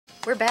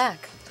We're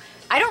back.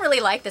 I don't really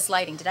like this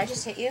lighting. Did I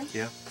just hit you?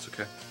 Yeah, it's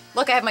okay.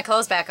 Look, I have my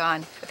clothes back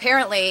on.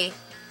 Apparently,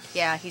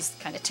 yeah, he's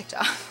kind of ticked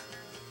off.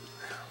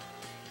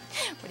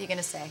 What are you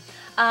gonna say?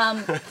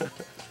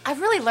 I've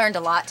really learned a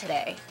lot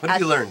today. What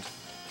have you learned?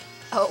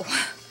 Oh,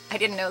 I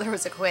didn't know there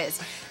was a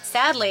quiz.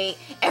 Sadly,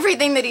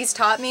 everything that he's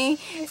taught me,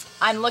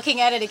 I'm looking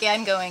at it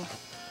again going,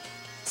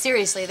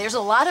 seriously, there's a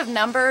lot of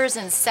numbers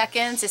and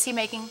seconds. Are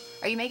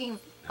you making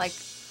like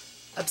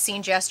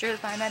obscene gestures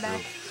behind my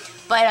back?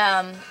 But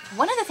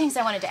one of the things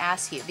I wanted to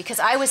ask you, because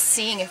I was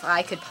seeing if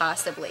I could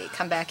possibly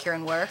come back here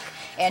and work,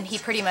 and he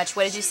pretty much,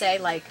 what did you say?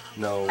 Like,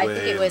 no I way,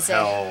 think it was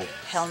hell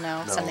no,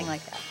 no, something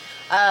like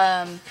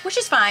that. Which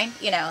is fine,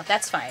 you know,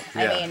 that's fine.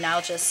 Yeah. I mean,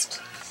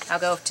 I'll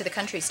go to the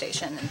country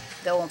station and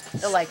they'll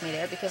like me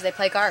there because they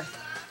play Garth.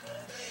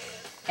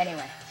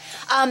 Anyway,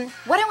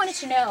 what I wanted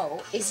to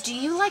know is, do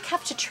you like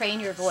have to train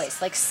your voice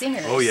like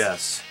singers? Oh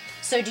yes.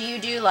 So do you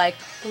do like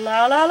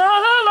la la la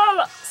la la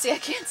la? See, I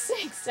can't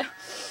sing, so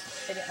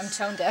I'm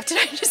tone deaf. Did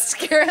I just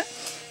scare him?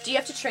 Do you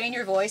have to train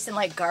your voice and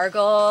like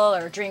gargle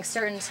or drink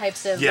certain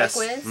types of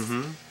liquids?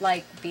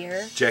 Like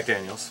beer? Jack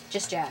Daniels.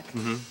 Just Jack.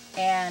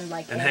 And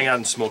like hang out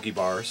in smoky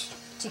bars.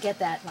 to get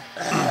that like.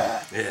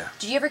 Yeah.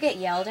 Did you ever get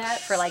yelled at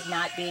for like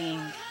not being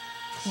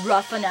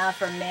rough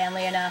enough or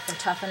manly enough or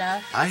tough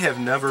enough? I have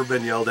never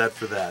been yelled at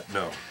for that.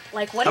 No.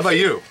 Like what? How about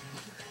you?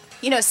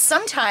 You know,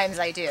 sometimes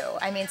I do.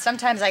 I mean,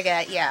 sometimes I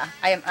get,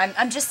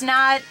 I'm just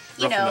not,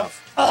 you Rough know. enough.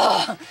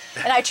 Oh,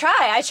 and I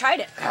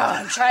tried it. Oh,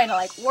 I'm trying to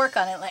like work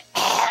on it, like,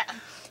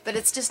 but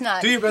it's just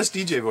not. Do your best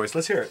DJ voice.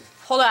 Let's hear it.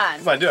 Hold on.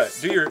 Come on, do it.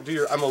 Do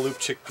your I'm a loop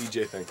chick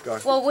DJ thing. Go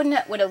on. Well,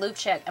 would a loop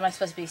chick? Am I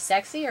supposed to be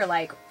sexy or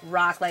like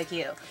rock like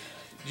you?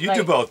 You like,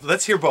 do both.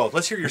 Let's hear both.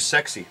 Let's hear your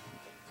sexy.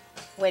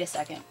 Wait a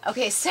second.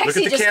 Okay, sexy. Look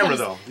at the just camera comes,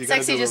 though.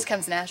 Sexy just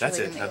comes naturally. That's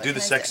to it. me. Now What do can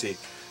the I sexy. say?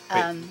 Wait,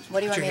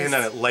 What do you want put your me hand to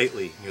on it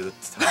lightly near the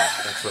top.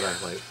 That's what I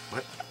like.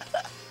 What?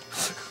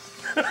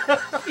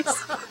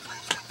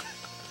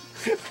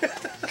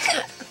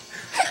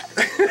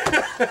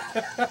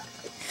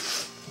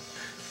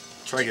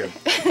 Try again.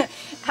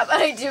 How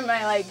about I do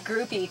my like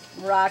groupie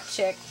rock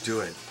chick?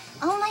 Do it.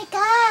 Oh my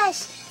gosh!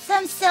 So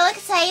I'm so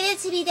excited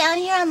to be down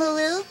here on the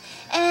loop,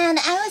 and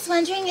I was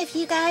wondering if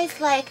you guys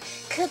like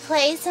could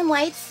play some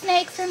White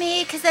Snake for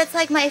me, because that's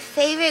like my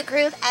favorite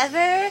group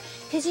ever.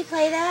 Could you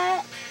play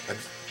that? I'm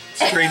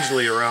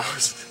strangely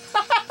aroused.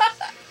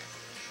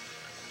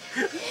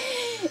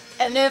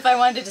 And if I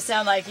wanted to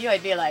sound like you,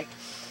 I'd be like,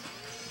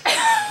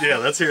 Yeah,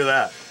 let's hear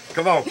that.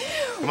 Come on.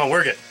 Come on,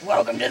 work it.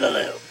 welcome to the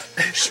loop,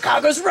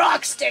 Chicago's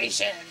rock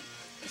station.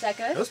 Is that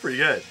good? That was pretty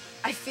good.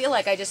 I feel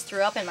like I just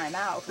threw up in my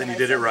mouth. Then when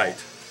you I did it said right.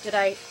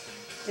 that.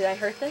 Did I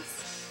hurt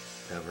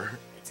this? Never.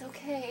 It's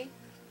okay.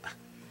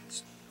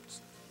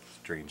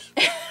 Strangely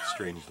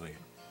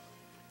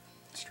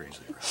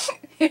aroused.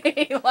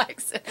 He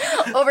likes it.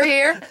 Over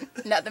here,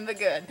 nothing but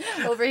good.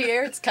 Over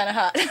here, it's kind of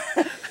hot.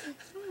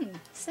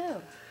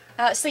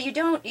 So you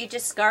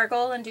just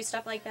gargle and do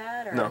stuff like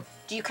that? Or No.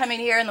 Do you come in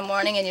here in the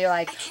morning and you're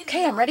like,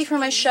 okay, I'm ready for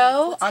my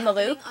show on the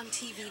loop?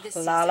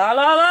 La la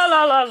la la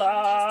la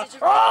la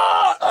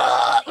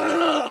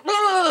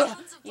la.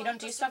 You don't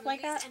do stuff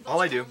like that?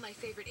 All I do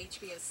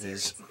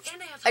is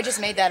I just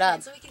made that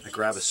up. I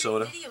grab a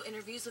soda.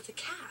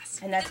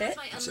 And that's it?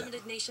 That's it.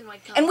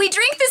 And we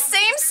drink the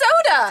same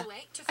soda!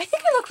 I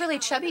think I look really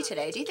chubby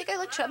today. Do you think I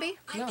look chubby?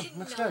 No,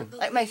 looks good.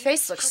 Like my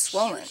face looks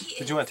swollen.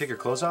 Did you want to take your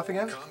clothes off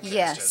again?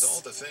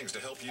 Yes.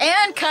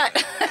 And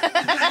cut!